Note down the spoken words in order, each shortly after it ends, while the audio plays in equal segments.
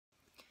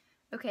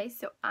Okay,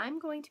 so I'm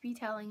going to be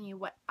telling you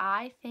what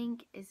I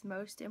think is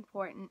most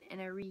important in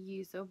a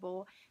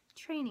reusable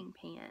training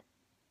pant.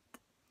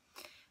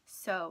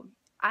 So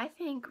I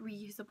think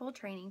reusable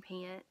training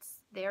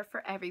pants, they're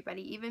for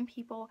everybody, even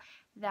people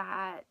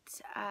that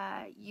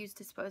use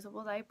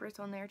disposable diapers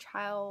on their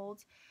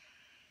child.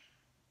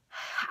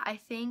 I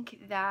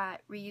think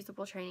that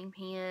reusable training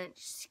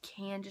pants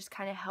can just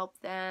kind of help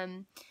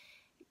them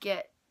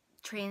get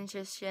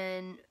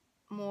transition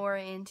more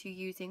into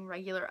using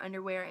regular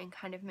underwear and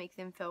kind of make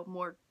them feel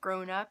more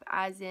grown up,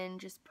 as in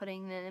just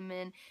putting them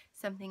in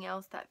something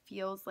else that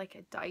feels like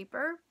a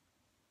diaper.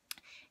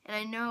 And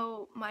I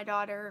know my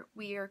daughter,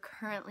 we are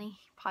currently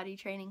potty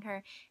training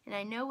her, and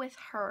I know with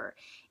her,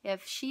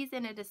 if she's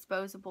in a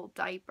disposable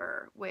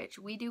diaper, which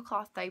we do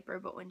cloth diaper,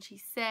 but when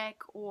she's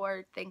sick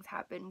or things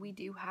happen, we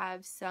do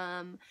have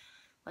some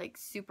like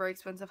super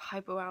expensive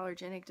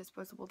hypoallergenic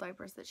disposable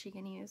diapers that she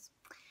can use.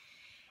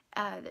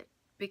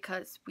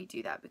 Because we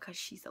do that because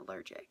she's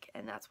allergic,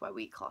 and that's why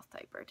we cloth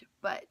diapered.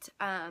 But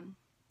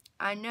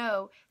I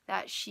know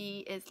that she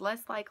is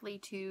less likely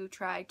to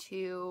try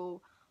to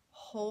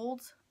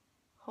hold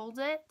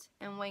it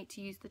and wait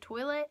to use the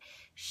toilet.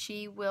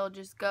 She will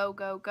just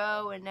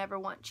go and never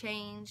want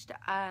changed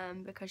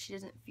because she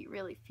doesn't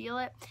really feel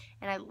it.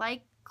 And I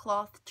like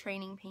cloth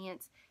training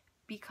pants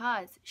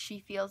because she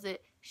feels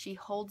it, she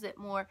holds it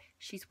more,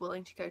 she's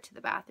willing to go to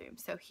the bathroom.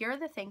 So here are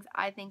the things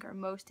I think are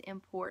most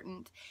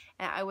important,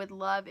 and I would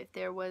love if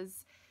there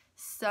was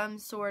some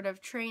sort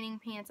of training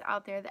pants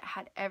out there that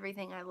had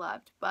everything I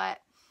loved,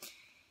 but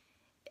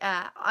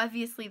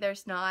obviously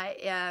there's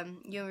not.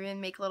 You're going to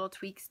make little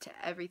tweaks to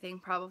everything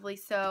probably.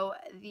 So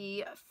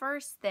the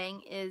first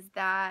thing is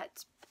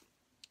that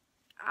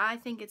I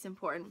think it's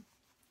important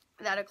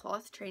that a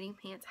cloth training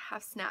pants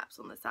have snaps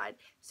on the side.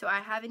 So I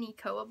have an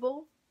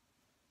Ecoable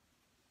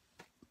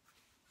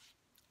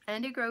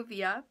and a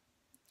Grovia,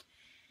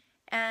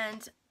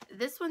 and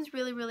this one's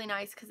really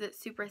nice because it's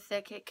super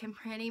thick. It can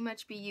pretty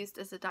much be used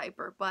as a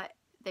diaper, but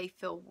they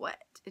feel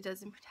wet. It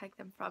doesn't protect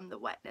them from the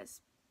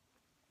wetness.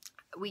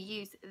 We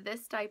use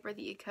this diaper,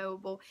 the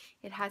Ecoable.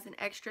 It has an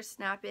extra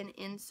snap-in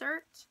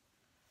insert,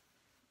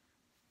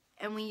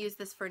 and we use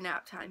this for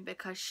nap time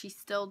because she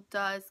still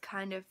does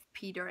kind of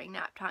pee during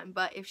nap time.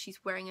 But if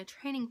she's wearing a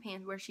training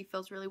pant where she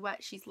feels really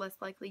wet, she's less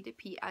likely to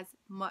pee as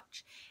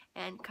much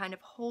and kind of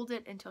hold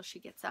it until she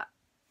gets up.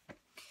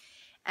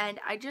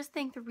 And I just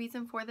think the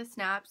reason for the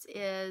snaps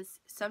is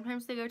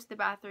sometimes they go to the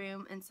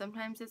bathroom, and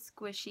sometimes it's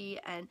squishy,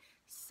 and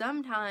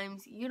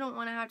sometimes you don't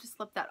want to have to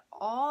slip that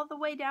all the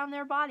way down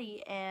their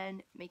body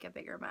and make a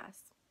bigger mess.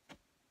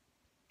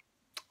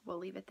 We'll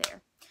leave it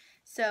there.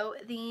 So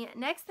the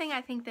next thing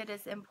I think that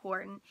is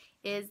important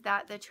is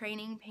that the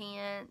training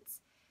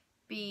pants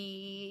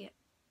be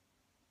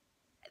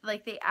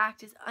like they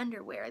act as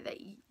underwear,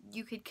 that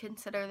you could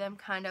consider them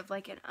kind of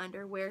like an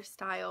underwear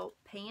style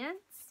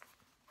pants.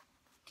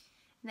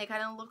 And they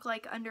kind of look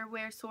like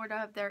underwear, sort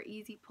of. They're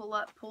easy pull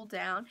up, pull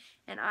down.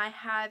 And I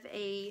have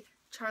a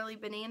Charlie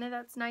Banana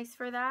that's nice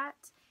for that,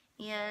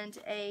 and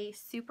a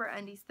Super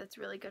Undies that's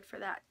really good for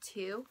that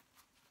too.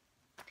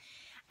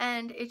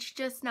 And it's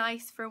just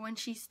nice for when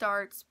she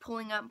starts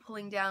pulling up and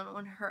pulling down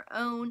on her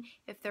own,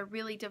 if they're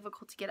really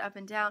difficult to get up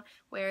and down.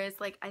 Whereas,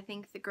 like, I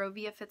think the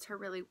Grovia fits her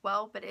really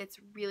well, but it's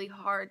really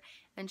hard,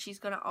 and she's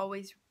going to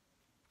always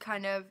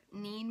kind of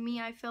need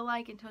me, I feel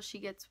like, until she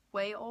gets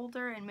way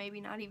older and maybe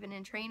not even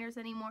in trainers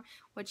anymore.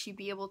 Would she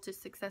be able to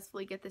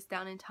successfully get this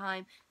down in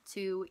time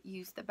to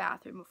use the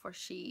bathroom before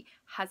she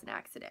has an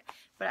accident?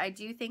 But I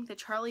do think the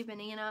Charlie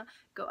Banana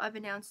go up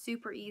and down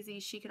super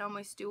easy. She can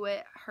almost do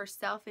it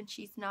herself, and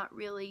she's not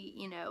really,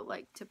 you know,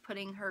 like to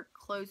putting her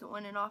clothes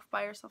on and off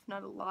by herself,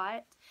 not a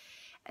lot.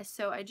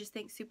 So I just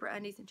think Super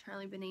Undies and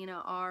Charlie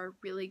Banana are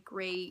really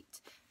great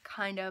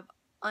kind of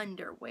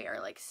underwear,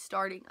 like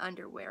starting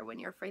underwear when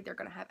you're afraid they're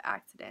going to have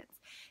accidents.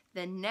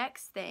 The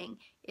next thing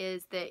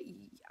is that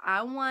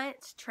I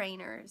want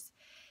trainers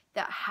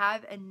that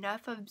have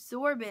enough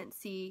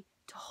absorbency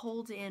to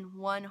hold in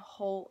one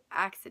whole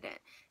accident.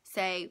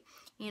 Say,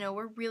 you know,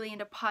 we're really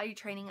into potty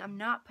training. I'm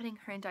not putting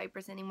her in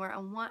diapers anymore. I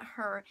want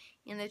her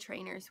in the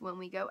trainers when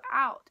we go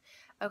out.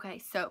 Okay,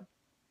 so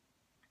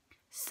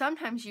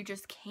sometimes you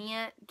just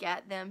can't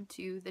get them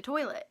to the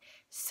toilet.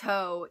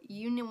 So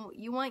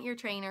you want your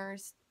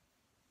trainers,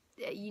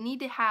 you need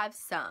to have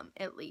some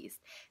at least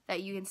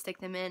that you can stick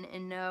them in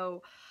and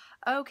know,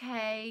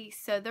 okay,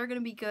 so they're going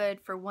to be good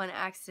for one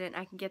accident.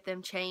 I can get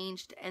them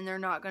changed and they're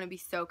not going to be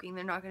soaking.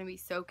 They're not going to be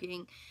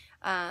soaking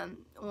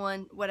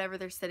on whatever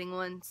they're sitting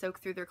on, soak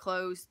through their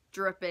clothes,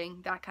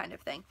 dripping, that kind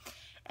of thing.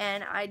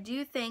 And I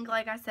do think,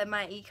 like I said,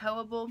 my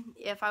Ecoable,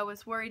 if I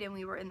was worried and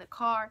we were in the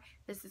car,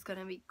 this is going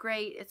to be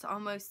great. It's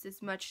almost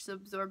as much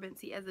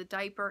absorbency as a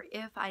diaper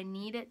if I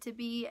need it to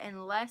be,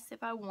 and less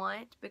if I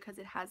want, because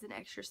it has an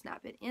extra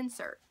snap-in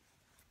insert.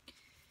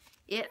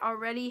 It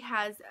already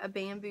has a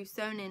bamboo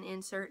sewn-in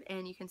insert,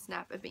 and you can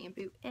snap a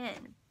bamboo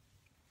in.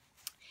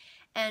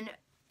 And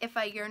if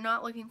you're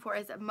not looking for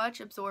as much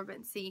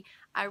absorbency,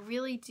 I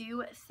really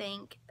do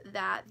think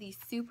that the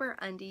Super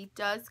Undie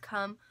does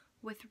come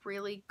with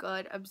really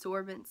good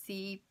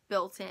absorbency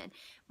built in.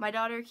 My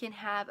daughter can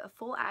have a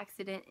full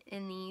accident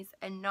in these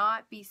and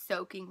not be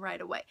soaking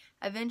right away.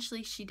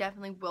 Eventually she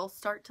definitely will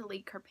start to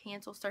leak, her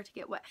pants will start to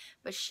get wet,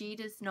 but she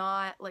does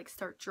not like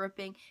start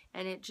dripping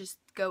and it just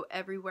go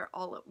everywhere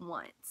all at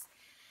once.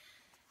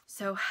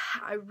 So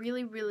I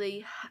really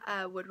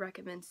would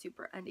recommend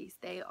Super Undies.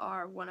 They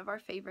are one of our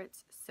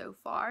favorites so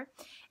far.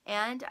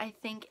 And I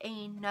think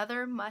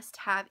another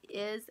must-have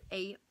is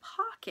a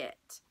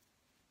pocket.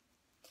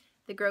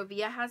 The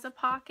Grovia has a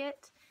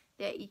pocket.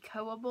 The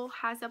Ecoable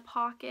has a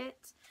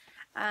pocket.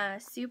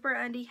 Super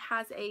Undie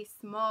has a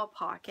small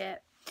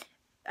pocket.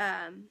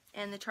 And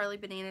the Charlie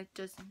Banana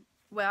does,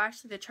 well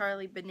actually the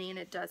Charlie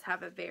Banana does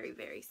have a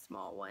very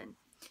small one.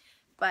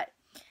 But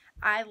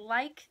I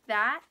like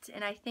that,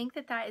 and I think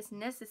that that is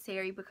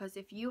necessary because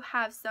if you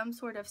have some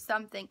sort of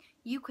something,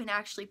 you can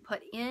actually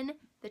put in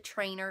the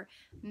trainer,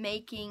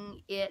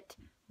 making it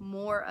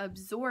more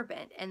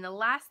absorbent. And the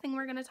last thing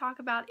we're going to talk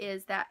about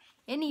is that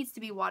it needs to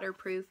be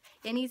waterproof.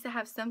 It needs to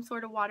have some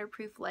sort of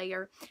waterproof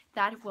layer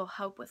that will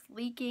help with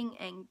leaking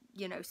and,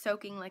 you know,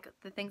 soaking, like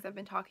the things I've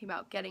been talking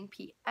about, getting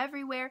pee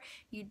everywhere.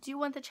 You do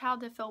want the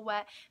child to feel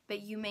wet,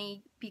 but you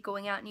may be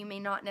going out and you may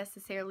not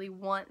necessarily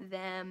want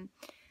them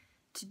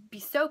to be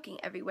soaking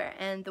everywhere,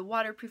 and the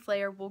waterproof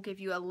layer will give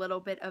you a little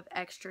bit of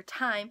extra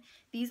time.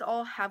 These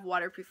all have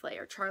waterproof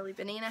layer. Charlie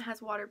Banana has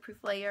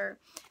waterproof layer,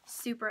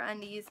 Super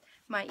Undies,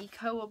 my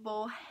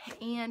Ecoable,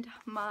 and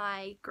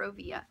my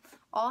Grovia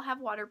all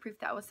have waterproof.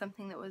 That was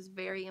something that was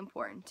very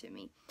important to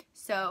me.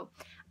 So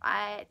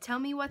tell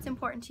me what's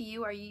important to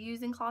you. Are you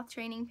using cloth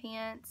training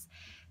pants?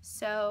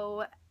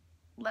 So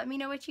let me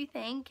know what you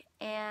think,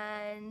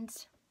 and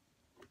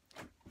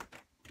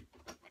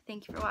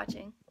thank you for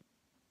watching.